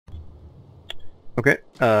Okay,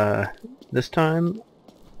 this time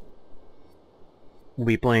we'll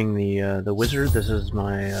be playing the Wizard. This is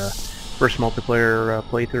my first multiplayer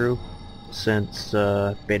playthrough since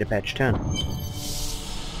beta patch 10.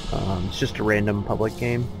 It's just a random public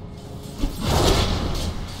game.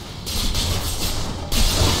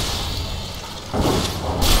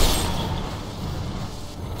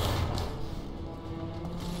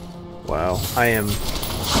 Wow, I am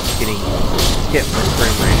getting hit with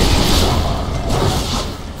frame rate issues.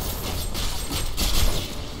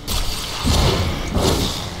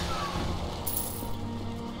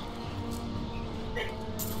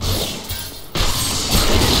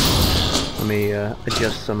 Let me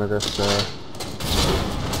adjust some of this.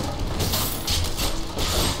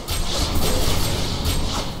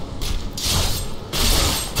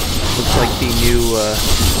 Looks like the new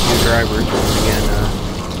drivers once again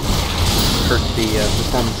hurt the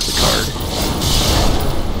performance of the card.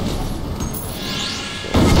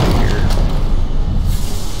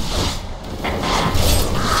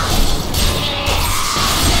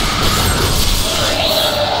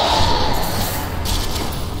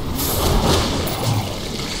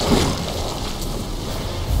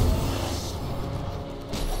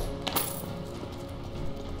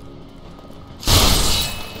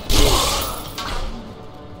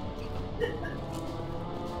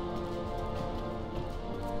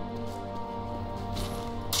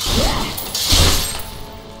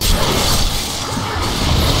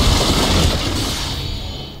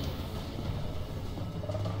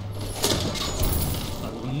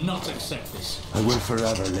 Not accept this. I will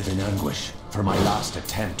forever live in anguish for my last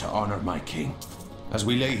attempt to honor my king. As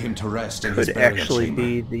we lay him to rest in his burial chamber,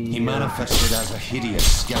 he manifested as a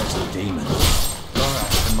hideous skeletal demon.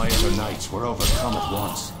 Lorath and my other knights were overcome at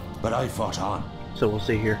once, but I fought on. So we'll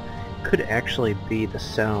see here. Could actually be the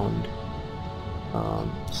sound.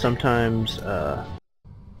 Sometimes,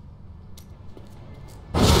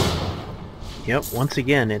 yep, once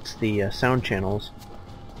again, it's the sound channels.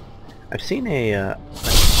 I've seen an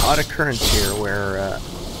odd occurrence here where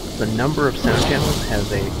the number of sound channels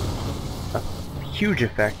has a huge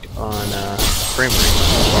effect on frame rate.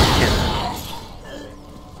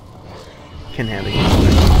 Can have a huge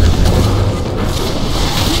effect.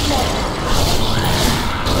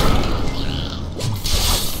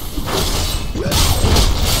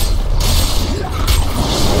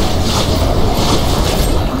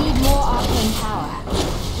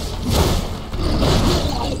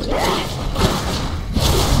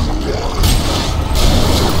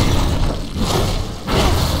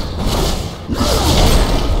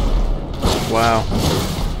 Wow,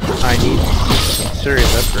 I need some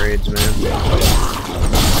serious upgrades, man.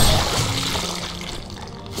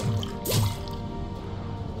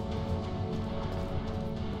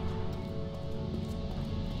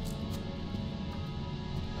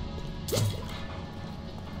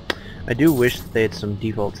 I do wish that they had some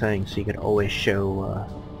default settings so you could always show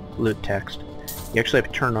loot text. You actually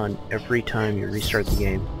have to turn on every time you restart the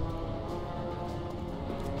game.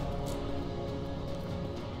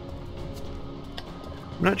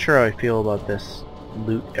 I'm not sure how I feel about this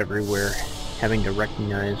loot everywhere, having to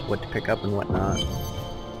recognize what to pick up and what not.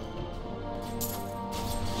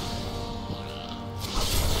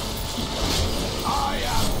 I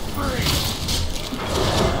am free!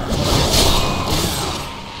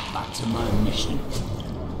 Back to my mission.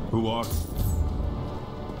 Who are?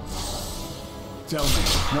 Tell me,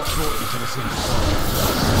 what brought you to this inn? I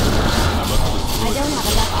don't have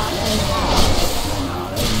enough arcane power.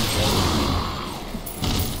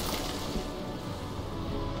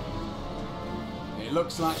 It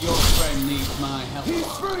looks like your friend needs my help. He's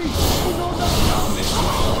free! He's all done! Down this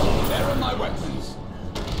way. There are my weapons.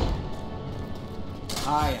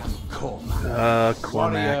 I am Cormac. Warrior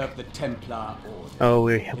Cormac. of the Templar Order. Oh,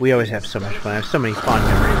 we always have so much fun. I have so many fond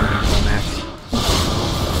memories of Cormac.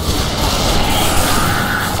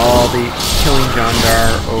 All the killing Jondar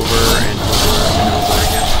over and over and over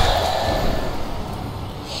again.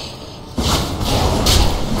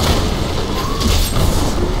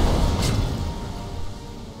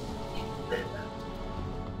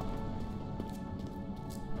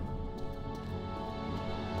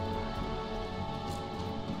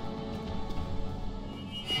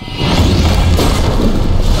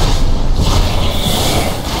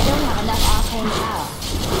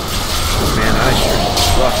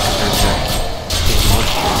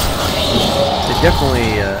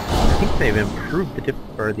 Definitely, I think they've improved the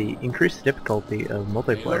increased the difficulty of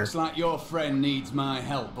multiplayer. It looks like your friend needs my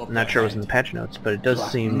help. I'm not sure it was in the patch notes, but it does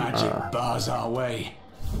seem magic bars our way.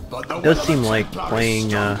 But it does seem like playing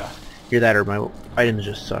Either that or my items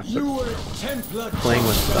just suck. But playing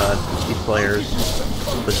with these players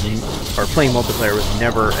or playing multiplayer was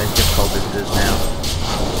never as difficult as it is now.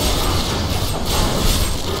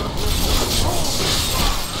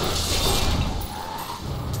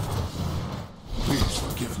 Please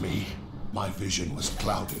forgive me. My vision was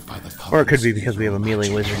clouded by the Or it could be because we have a melee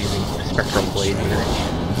wizard using spectral blade here.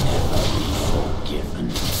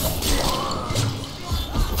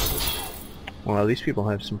 Well, these people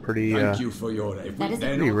have some pretty Thank you for your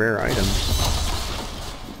pretty rare items.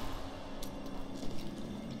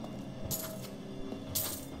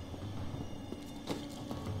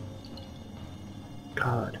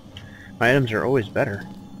 God, my items are always better.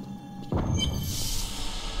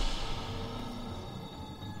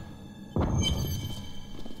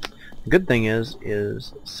 The good thing is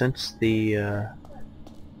since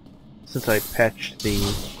I patched the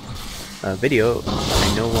video,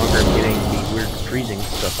 I no longer am getting the weird freezing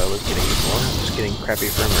stuff I was getting before. I'm just getting crappy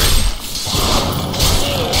frame rate.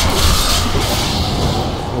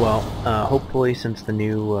 Well, hopefully since the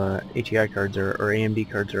new ATI cards or AMD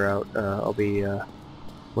cards are out, I'll be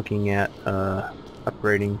looking at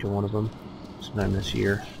upgrading to one of them sometime this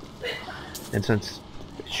year. And since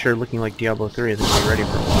it's sure looking like Diablo 3 isn't going to be ready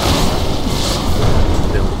for a while,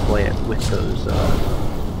 I'll be able to play it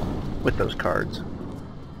with those cards.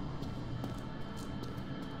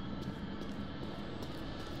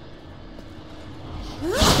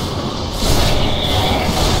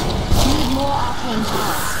 Need more arcane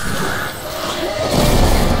powers.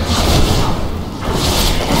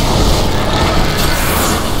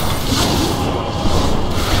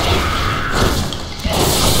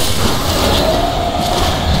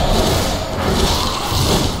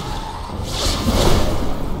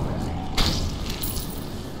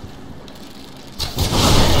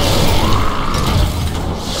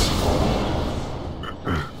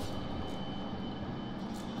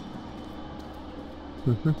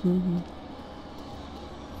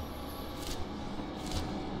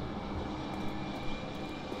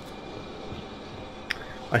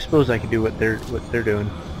 I suppose I could do what they're doing.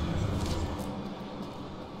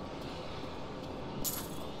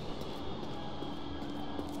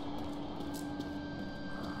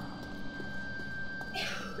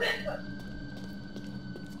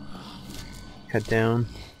 Head down.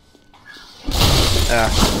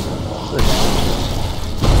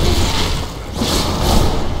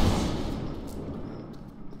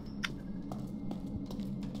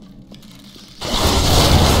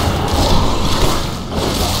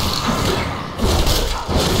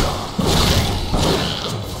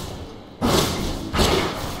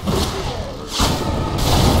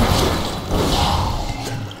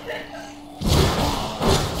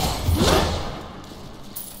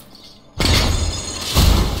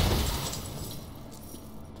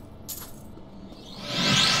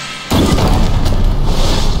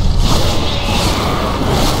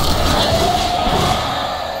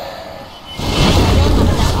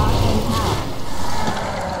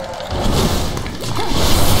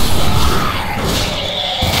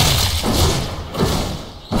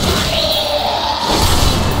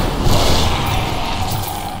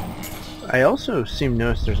 I also seem to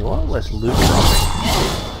notice there's a lot less loot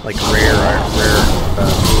dropping, like rare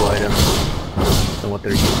blue items than what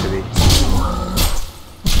there used to be.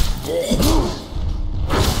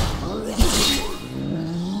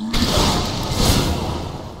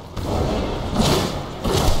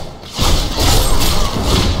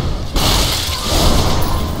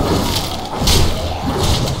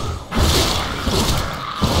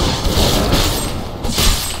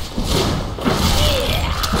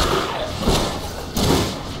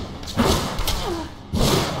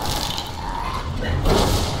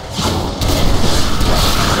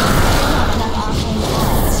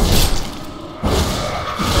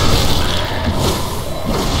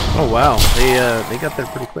 Oh wow, they got there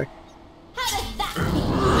pretty quick.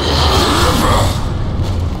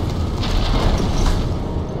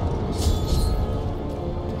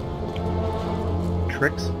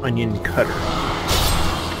 Tricks Onion Cutter.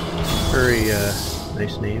 Very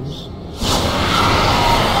nice names.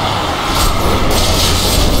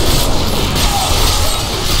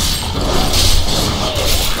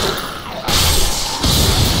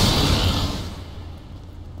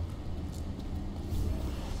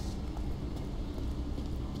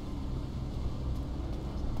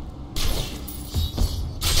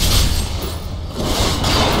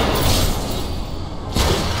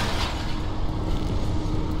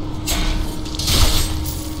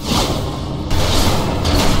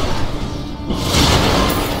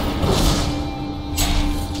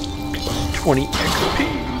 $20 XP.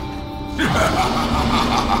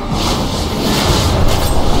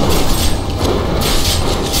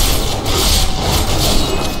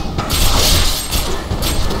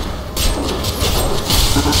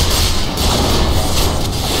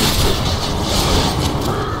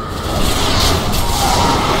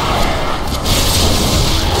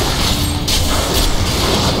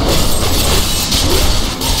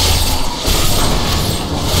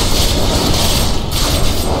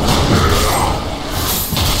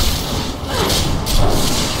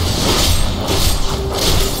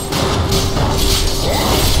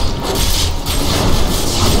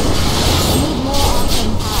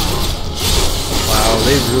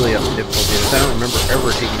 what the difficulty is. I don't remember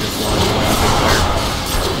ever taking this long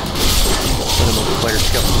in the multiplayer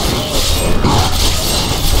skill.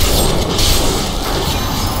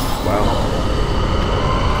 Wow.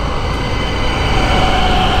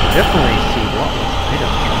 Definitely see what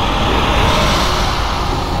items.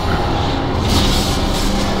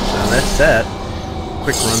 So that's that.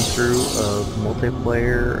 Quick run through of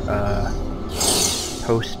multiplayer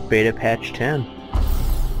post beta patch 10.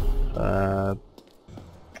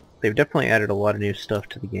 They've definitely added a lot of new stuff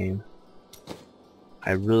to the game.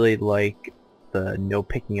 I really like the no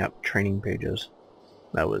picking up training pages.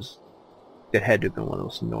 That had to have been one of the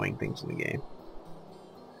most annoying things in the game.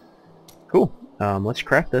 Cool. Let's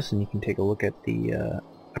craft this, and you can take a look at the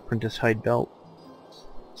apprentice hide belt.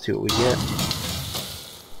 See what we get.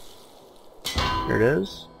 There it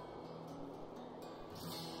is.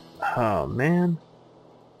 Oh man,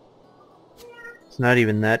 it's not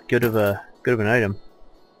even that good of an item.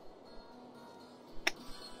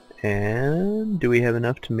 And do we have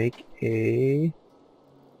enough to make a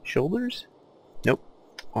shoulders? Nope.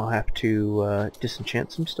 I'll have to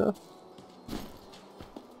disenchant some stuff.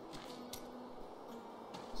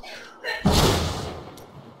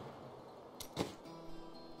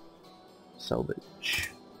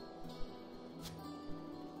 Salvage.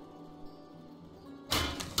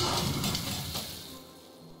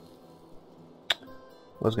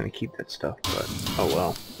 I was going to keep that stuff, but oh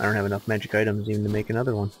well. I don't have enough magic items even to make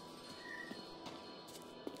another one.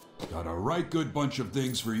 Got a right good bunch of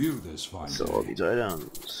things for you this fine day. So all these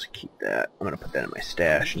items, keep that. I'm going to put that in my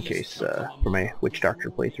stash in case for my Witch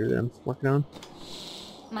Doctor playthrough that I'm working on.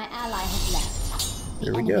 My ally has left.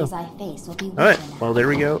 There we go. Alright, well there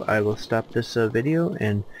we go. I will stop this video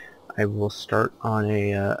and I will start on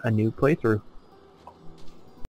a new playthrough.